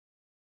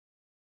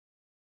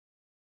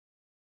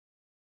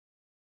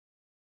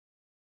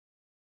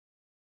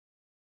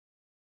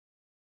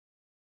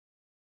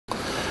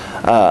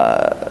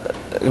Good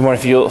morning.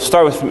 If you'll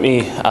start with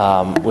me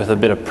with a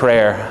bit of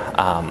prayer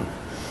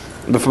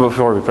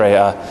before we pray.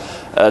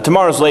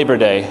 Tomorrow's Labor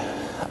Day,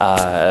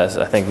 as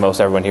I think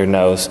most everyone here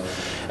knows,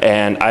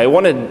 and I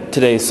wanted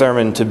today's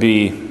sermon to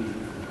be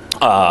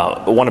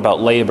one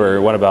about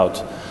labor, one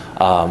about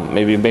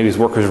maybe it's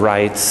workers'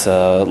 rights,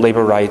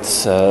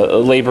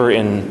 labor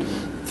in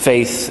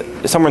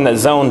faith, somewhere in that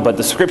zone. But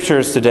the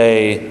scriptures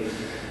today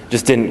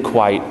just didn't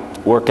quite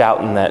work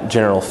out in that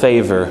general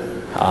favor.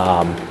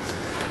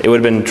 It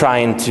would have been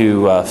trying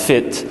to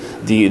fit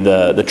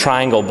the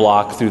triangle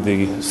block through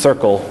the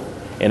circle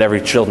in every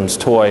children's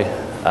toy.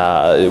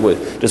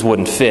 Just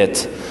wouldn't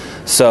fit.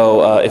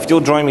 So if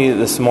you'll join me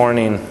this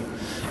morning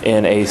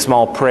in a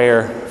small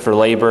prayer for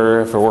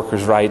labor, for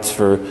workers' rights,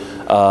 for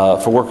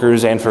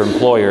workers and for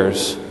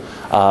employers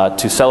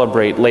to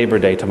celebrate Labor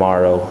Day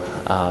tomorrow,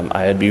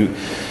 I'd be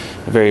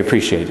very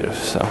appreciative.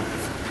 So,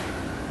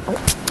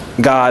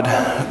 God,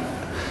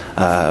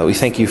 we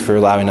thank you for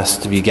allowing us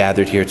to be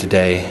gathered here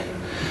today.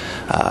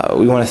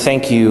 We want to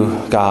thank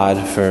you,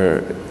 God,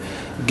 for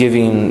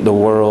giving the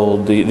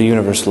world, the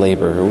universe,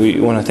 labor.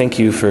 We want to thank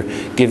you for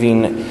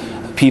giving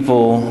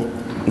people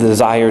the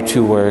desire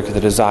to work, the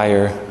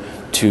desire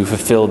to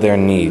fulfill their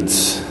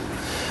needs.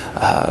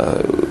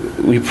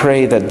 We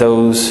pray that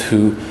those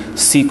who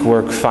seek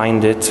work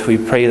find it. We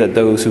pray that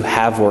those who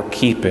have work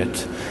keep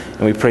it.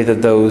 And we pray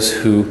that those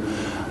who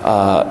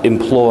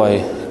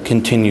employ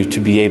continue to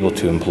be able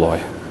to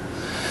employ.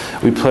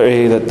 We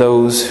pray that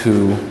those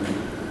who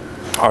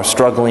are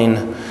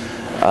struggling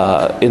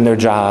in their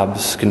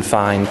jobs can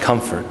find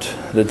comfort,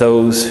 that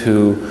those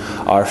who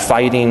are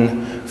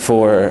fighting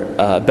for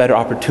better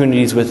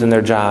opportunities within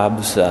their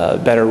jobs,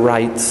 better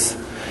rights,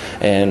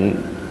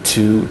 and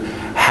to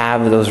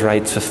have those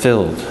rights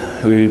fulfilled.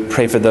 We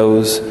pray for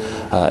those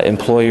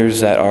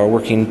employers that are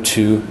working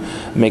to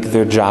make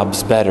their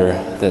jobs better,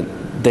 that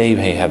they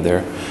may have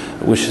their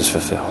wishes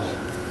fulfilled.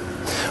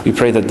 We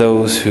pray that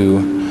those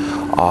who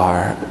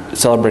are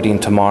celebrating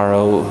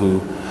tomorrow,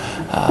 who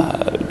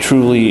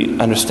truly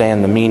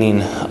understand the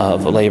meaning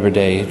of Labor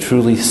Day,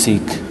 truly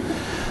seek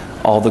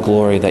all the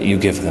glory that you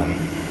give them.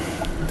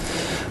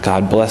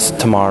 God, bless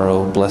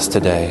tomorrow, bless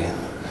today,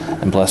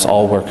 and bless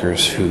all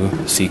workers who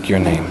seek your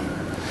name.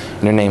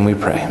 In your name we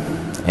pray.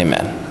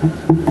 Amen.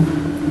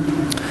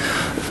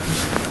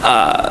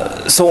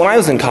 So when I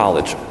was in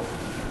college,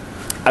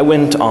 I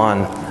went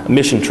on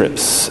mission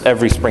trips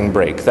every spring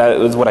break. That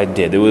was what I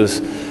did. It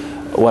was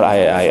what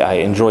I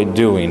enjoyed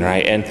doing,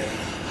 right? And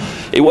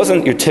it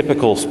wasn't your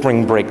typical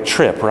spring break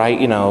trip,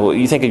 right? You know,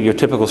 you think of your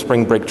typical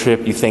spring break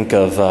trip, you think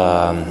of,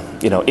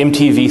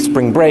 MTV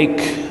spring break,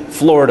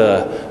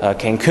 Florida,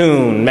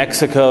 Cancun,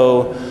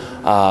 Mexico,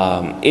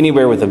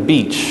 anywhere with a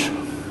beach.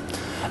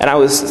 And I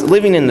was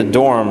living in the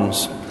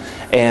dorms,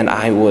 and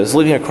I was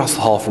living across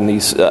the hall from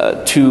these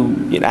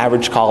two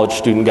average college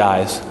student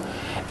guys.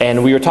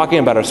 And we were talking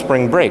about our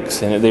spring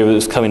breaks, and it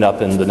was coming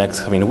up in the next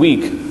coming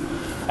week.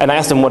 And I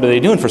asked them, what are they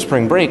doing for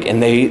spring break? And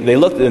they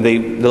looked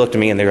at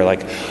me and they were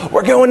like,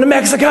 we're going to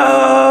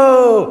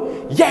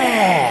Mexico!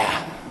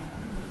 Yeah!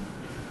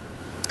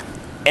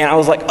 And I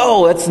was like,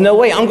 oh, that's no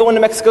way, I'm going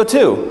to Mexico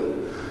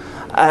too.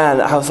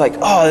 And I was like,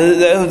 oh,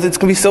 it's going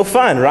to be so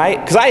fun, right?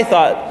 Because I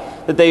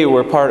thought that they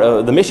were part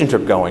of the mission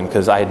trip going,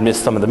 because I had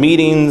missed some of the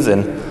meetings,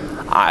 and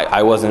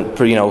I wasn't,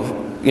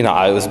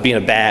 I was being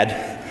a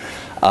bad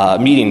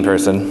meeting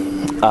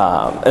person.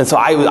 And so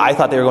I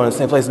thought they were going to the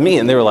same place as me,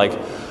 and they were like,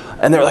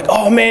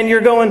 oh man,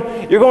 you're going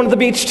to the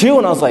beach too?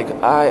 And I was like,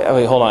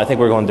 wait, hold on, I think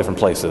we're going to different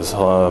places.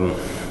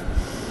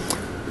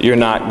 You're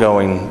not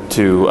going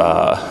to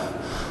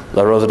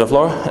La Rosa de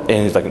Flor? And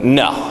he's like,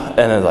 no.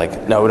 And I was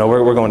like, no,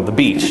 we're going to the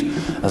beach.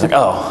 I was like,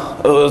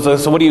 oh,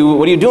 so what are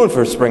you doing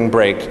for spring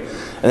break?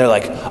 And they're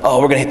like,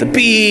 oh, we're gonna hit the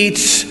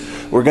beach.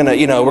 We're gonna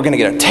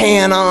get a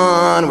tan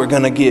on. We're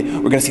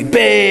gonna see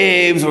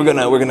babes. We're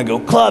gonna go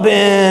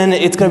clubbing.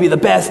 It's gonna be the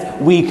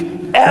best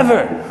week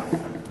ever.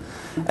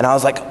 And I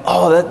was like,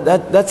 oh,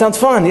 that sounds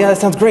fun. Yeah, that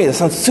sounds great. That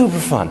sounds super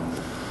fun.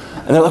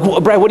 And they're like,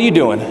 well, Brad, what are you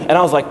doing? And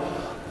I was like,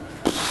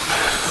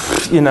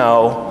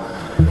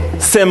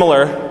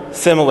 similar.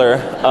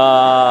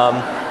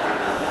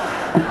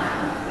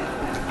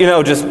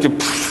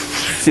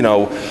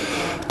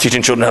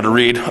 Teaching children how to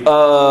read.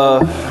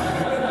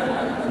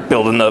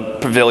 Building a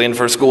pavilion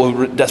for a school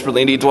who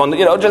desperately needs one.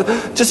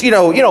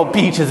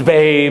 Beaches,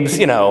 babes.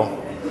 I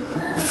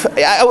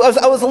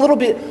was a little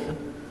bit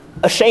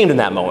ashamed in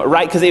that moment,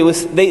 right? Because they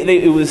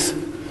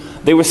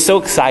were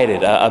so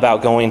excited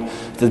about going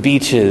to the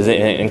beaches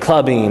and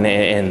clubbing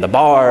and the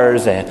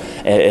bars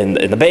and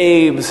the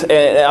babes.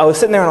 And I was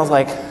sitting there and I was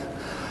like,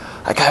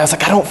 I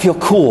don't feel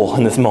cool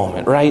in this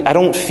moment, right? I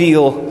don't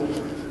feel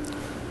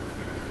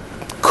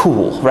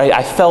cool, right?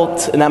 I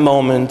felt in that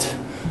moment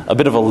a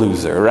bit of a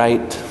loser,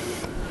 right?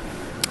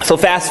 So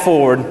fast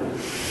forward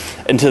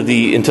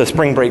into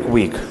spring break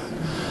week.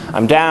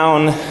 I'm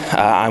down,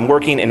 I'm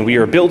working, and we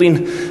are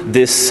building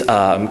this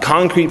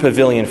concrete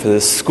pavilion for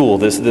this school,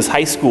 this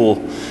high school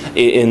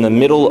in the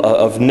middle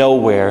of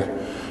nowhere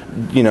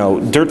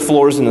dirt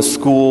floors in the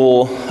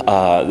school.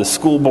 The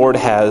school board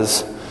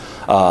has,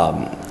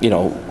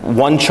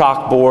 one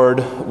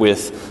chalkboard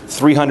with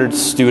 300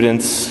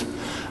 students.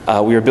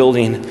 We are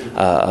building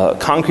a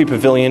concrete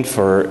pavilion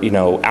for,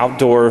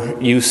 outdoor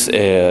use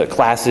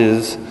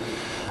classes,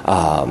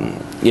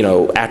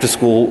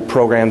 after-school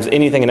programs,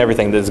 anything and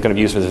everything that is going to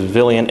be used for this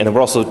pavilion. And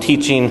we're also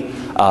teaching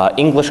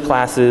English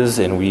classes,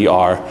 and we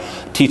are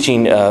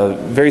teaching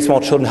very small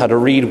children how to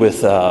read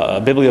with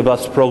a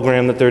Bibliobus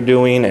program that they're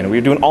doing, and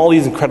we're doing all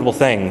these incredible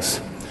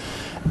things.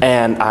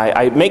 And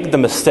I make the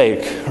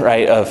mistake,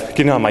 right, of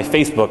getting on my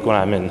Facebook when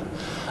I'm in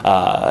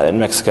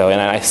Mexico,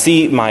 and I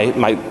see my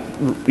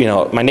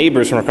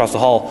neighbors from across the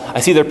hall.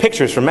 I see their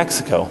pictures from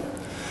Mexico.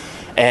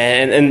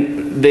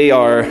 And they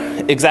are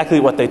exactly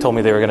what they told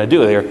me they were going to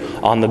do. They were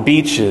on the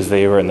beaches,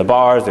 they were in the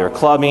bars, they were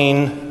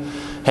clubbing,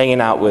 hanging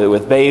out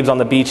with babes on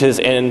the beaches.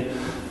 And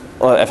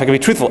if I can be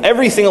truthful,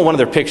 every single one of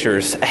their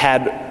pictures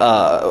had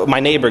my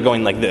neighbor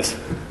going like this.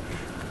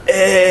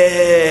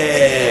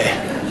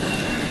 Eh.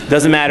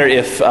 Doesn't matter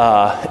if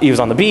he was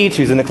on the beach,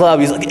 he was in the club,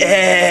 he's like,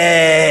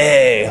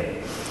 eh.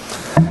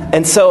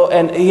 And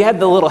he had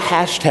the little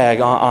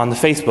hashtag on the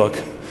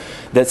Facebook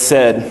that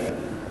said,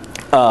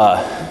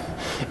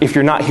 if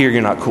you're not here,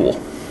 you're not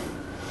cool.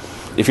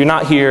 If you're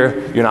not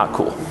here, you're not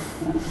cool.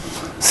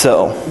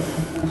 So,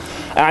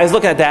 and I was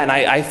looking at that, and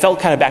I felt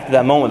kind of back to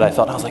that moment I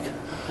was like,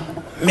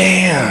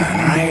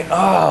 man, right?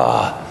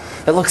 Oh,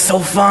 that looks so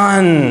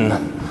fun.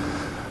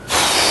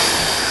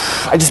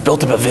 I just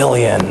built a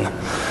pavilion.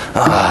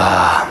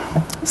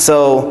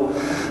 So,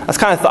 I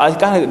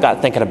kind of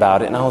got thinking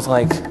about it, and I was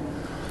like,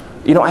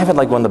 I've had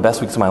like one of the best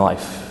weeks of my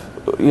life.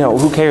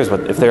 Who cares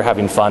if they're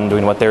having fun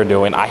doing what they're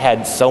doing? I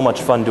had so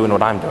much fun doing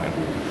what I'm doing.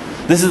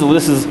 This is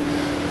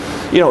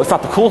it's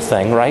not the cool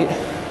thing, right?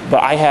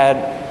 But I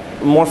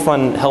had more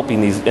fun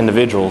helping these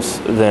individuals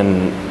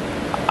than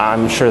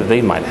I'm sure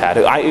they might have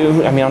had.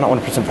 I'm not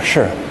 100% for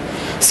sure.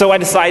 So I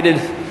decided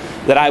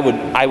that I would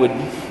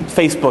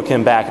Facebook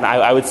him back, and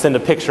I would send a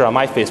picture on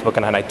my Facebook,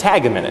 and I'd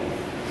tag him in it.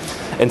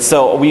 And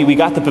so we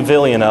got the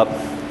pavilion up,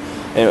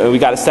 and we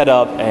got it set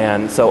up,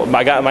 and so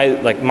I got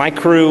my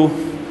crew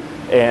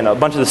and a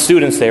bunch of the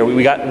students there.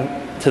 We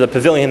got to the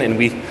pavilion, and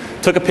we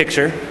took a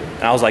picture,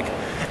 and I was like,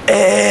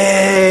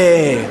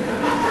 hey!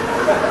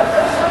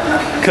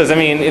 Because, I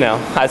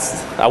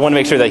wanted to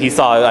make sure that he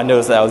saw it. I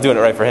noticed that I was doing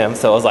it right for him,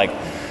 so I was like,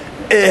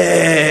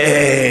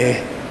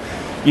 hey!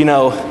 And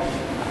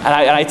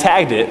I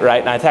tagged it,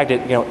 right? And I tagged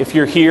it, if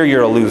you're here,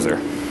 you're a loser.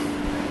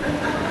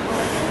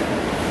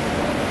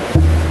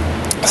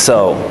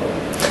 So,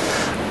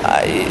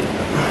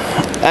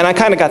 I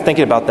kind of got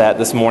thinking about that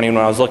this morning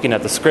when I was looking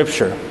at the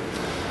scripture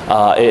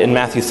in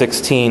Matthew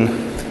 16.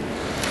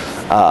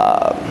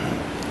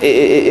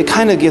 It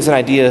kind of gives an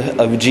idea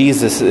of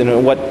Jesus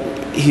and what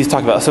he's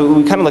talking about. So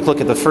we kind of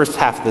look at the first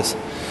half of this.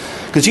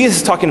 Because Jesus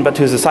is talking about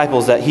to his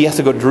disciples that he has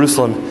to go to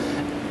Jerusalem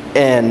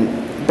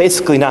and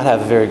basically not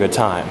have a very good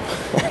time.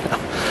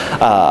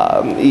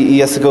 He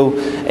has to go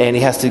and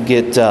he has to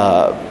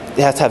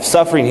have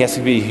suffering. He has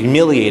to be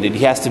humiliated.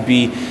 He has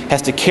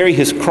to carry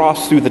his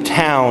cross through the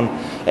town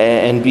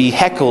and be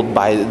heckled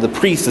by the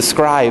priests, the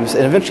scribes,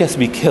 and eventually has to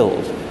be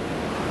killed.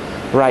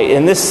 Right?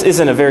 And this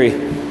isn't a very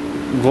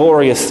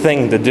glorious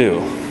thing to do.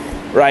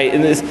 Right?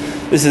 And this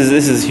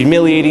is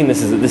humiliating.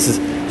 This is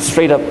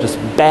straight up just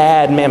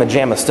bad mamma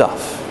jamma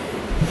stuff.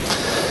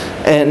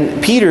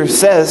 And Peter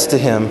says to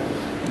him,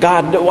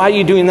 God, why are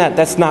you doing that?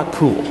 That's not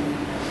cool.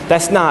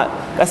 That's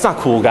not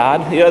cool,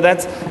 God.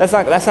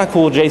 That's not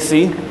cool,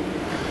 JC.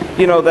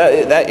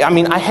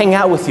 I hang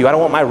out with you. I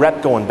don't want my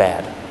rep going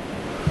bad.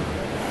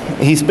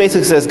 He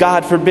basically says,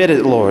 God forbid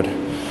it, Lord.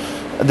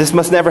 This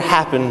must never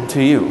happen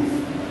to you.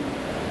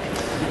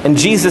 And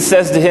Jesus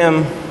says to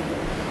him,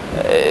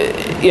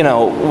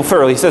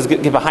 he says,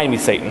 get behind me,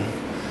 Satan.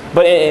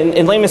 But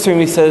in layman's terms,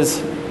 he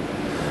says,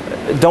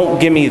 don't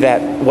give me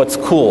that what's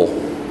cool.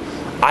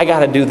 I got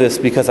to do this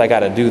because I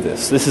got to do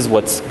this. This is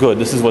what's good.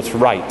 This is what's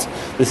right.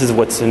 This is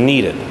what's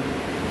needed.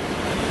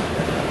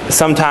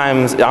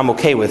 Sometimes I'm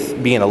okay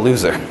with being a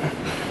loser.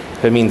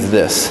 It means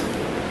this.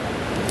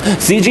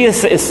 See,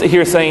 Jesus is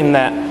here saying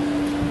that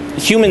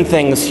human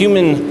things,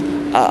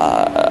 human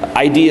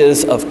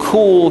ideas of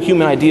cool,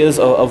 human ideas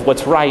of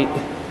what's right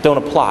don't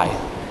apply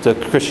to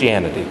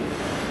Christianity.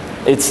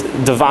 It's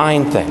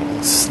divine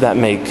things that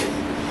make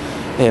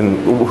him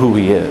who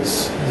he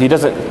is. He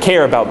doesn't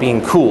care about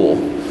being cool.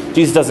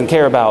 Jesus doesn't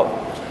care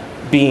about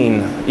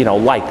being,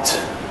 liked.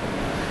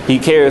 He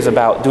cares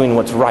about doing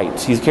what's right.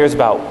 He cares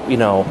about,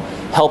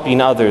 helping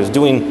others,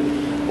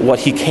 doing what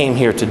he came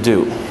here to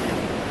do.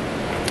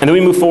 And then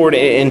we move forward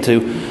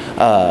into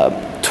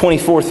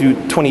 24 through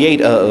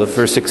 28 of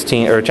verse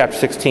 16 or chapter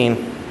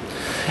 16.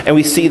 And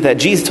we see that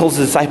Jesus told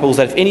his disciples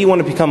that if anyone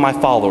to become my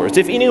followers,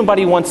 if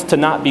anybody wants to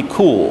not be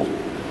cool,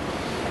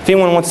 if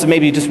anyone wants to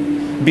maybe just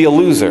be a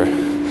loser,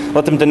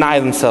 let them deny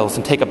themselves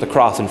and take up the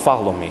cross and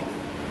follow me.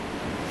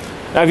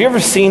 Now, have you ever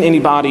seen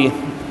anybody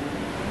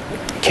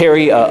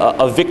carry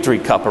a victory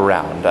cup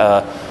around?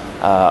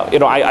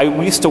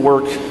 We used to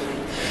work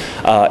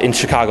in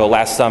Chicago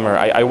last summer.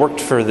 I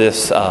worked for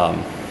this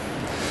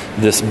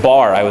this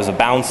bar. I was a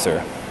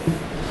bouncer,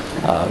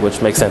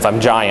 which makes sense. I'm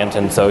giant,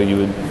 and so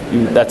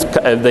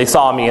they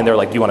saw me and they were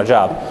like, "Do you want a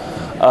job?"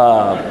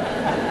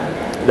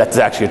 That's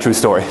actually a true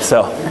story.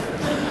 So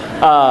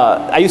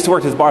I used to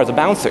work at this bar as a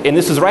bouncer, and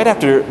this was right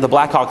after the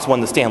Blackhawks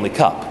won the Stanley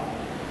Cup.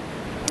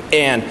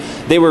 And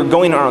they were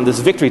going on this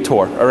victory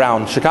tour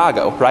around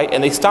Chicago, right?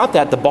 And they stopped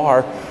at the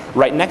bar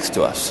right next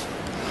to us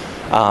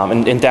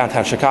in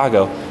downtown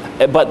Chicago.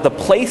 But the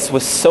place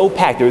was so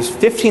packed. There was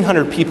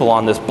 1,500 people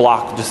on this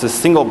block, just a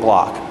single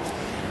block.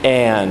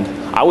 And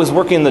I was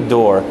working the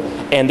door,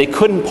 and they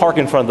couldn't park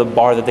in front of the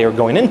bar that they were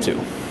going into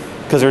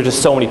because there were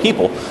just so many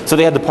people. So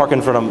they had to park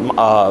in front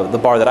of the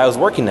bar that I was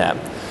working at.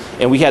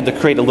 And we had to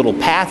create a little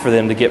path for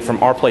them to get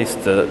from our place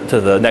to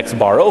the next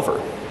bar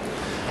over.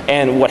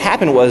 And what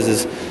happened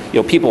was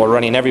people are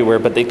running everywhere,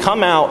 but they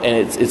come out, and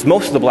it's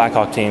most of the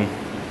Blackhawk team,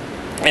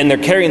 and they're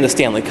carrying the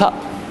Stanley Cup.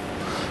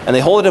 And they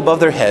hold it above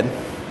their head,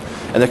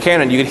 and they're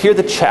carrying it. You could hear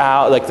the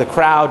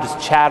crowd just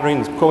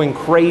chattering, going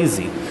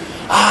crazy.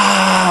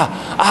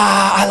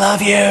 I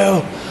love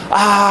you.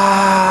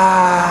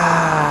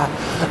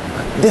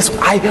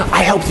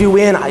 I helped you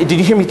win. Did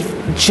you hear me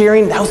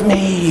cheering? That was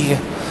me.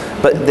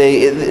 But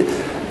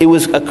it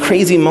was a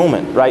crazy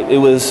moment, right? It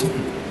was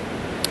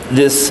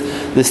this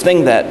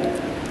thing that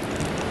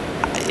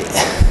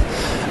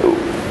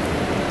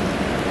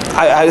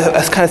I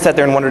kind of sat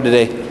there and wondered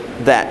today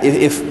that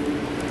if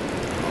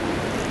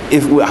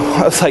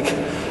I was like,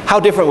 how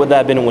different would that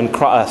have been when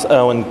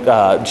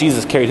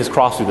Jesus carried his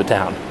cross through the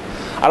town?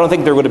 I don't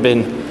think there would have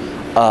been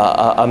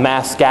a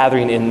mass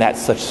gathering in that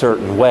such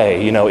certain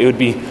way. It would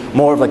be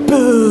more of like,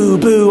 boo,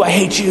 boo, I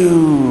hate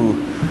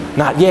you.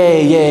 Not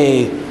yay,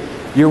 yay,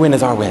 your win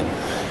is our win.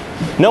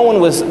 No one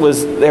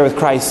was there with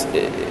Christ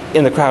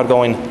in the crowd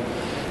going,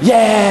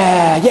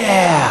 yeah,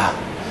 yeah.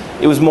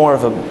 It was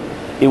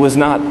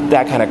not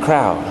that kind of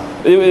crowd.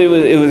 There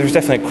was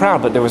definitely a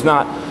crowd, but there was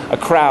not a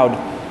crowd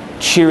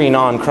cheering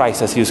on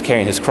Christ as he was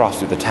carrying his cross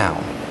through the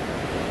town.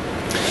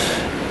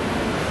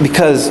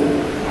 Because,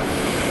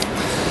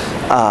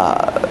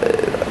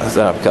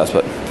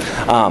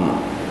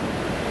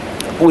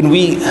 when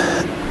we,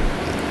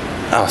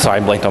 I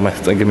blanked on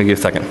give me a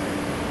second.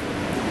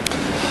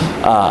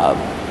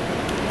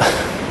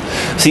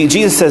 See,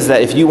 Jesus says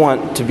that if you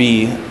want to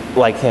be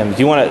like him, if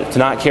you want to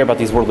not care about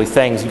these worldly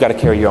things, you got to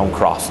carry your own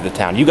cross to the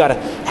town. You got to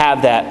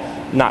have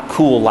that not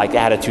cool like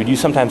attitude. You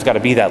sometimes got to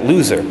be that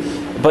loser.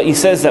 But he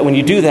says that when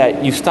you do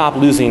that, you stop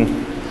losing.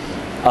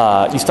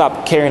 You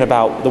stop caring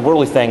about the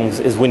worldly things.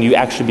 Is when you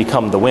actually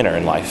become the winner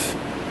in life.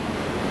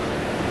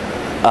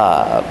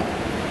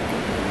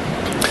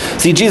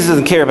 See, Jesus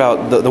doesn't care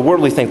about the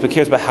worldly things, but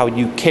cares about how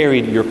you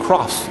carried your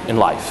cross in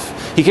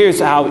life. He cares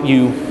how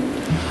you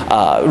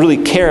really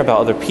care about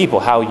other people,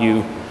 how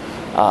you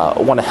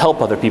want to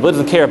help other people. It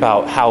doesn't care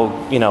about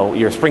how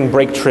your spring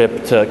break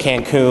trip to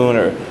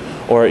Cancun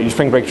or your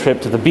spring break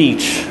trip to the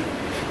beach.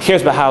 He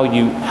cares about how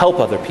you help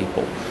other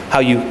people, how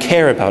you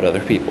care about other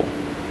people.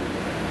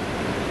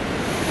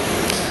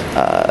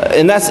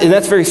 And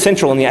that's very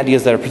central in the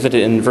ideas that are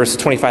presented in verses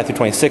 25 through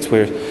 26,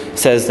 where it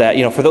says that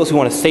for those who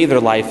want to save their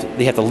life,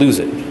 they have to lose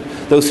it.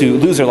 Those who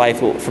lose their life,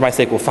 for my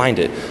sake, will find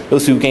it.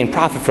 Those who gain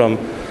profit from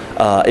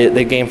it,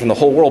 they gain from the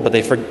whole world, but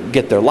they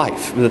forget their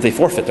life, that they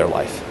forfeit their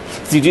life.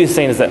 See, Jesus is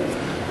saying is that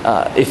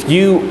if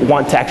you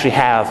want to actually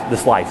have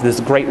this life,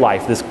 this great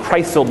life, this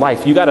Christ-filled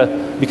life, you got to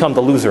become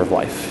the loser of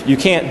life. You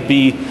can't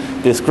be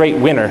this great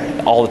winner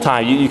all the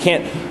time. You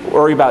can't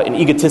worry about an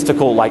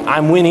egotistical, like,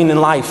 I'm winning in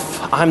life,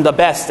 I'm the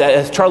best.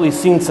 As Charlie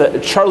Sheen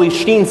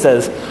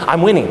says,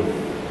 I'm winning.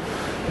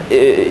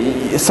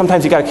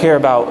 Sometimes you got to care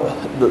about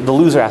the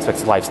loser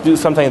aspects of life. Do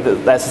something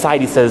that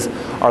society says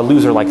are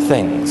loser-like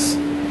things.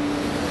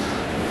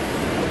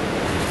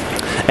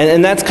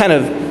 And that's kind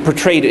of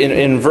portrayed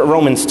in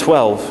Romans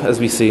 12, as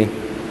we see.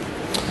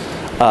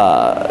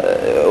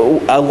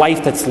 A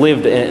life that's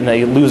lived in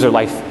a loser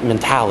life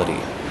mentality,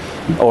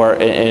 or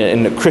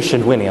in a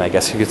Christian winning, I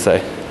guess you could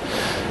say,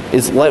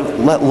 is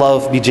let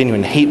love be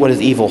genuine, hate what is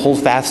evil, hold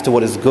fast to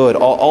what is good,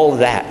 all of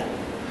that.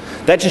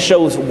 That just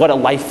shows what a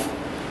life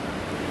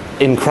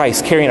in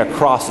Christ, carrying a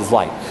cross, is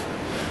like.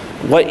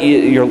 What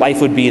your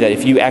life would be that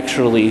if you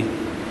actually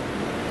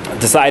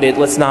decided,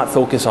 let's not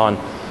focus on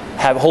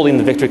holding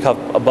the victory cup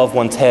above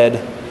one's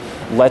head,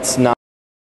 let's not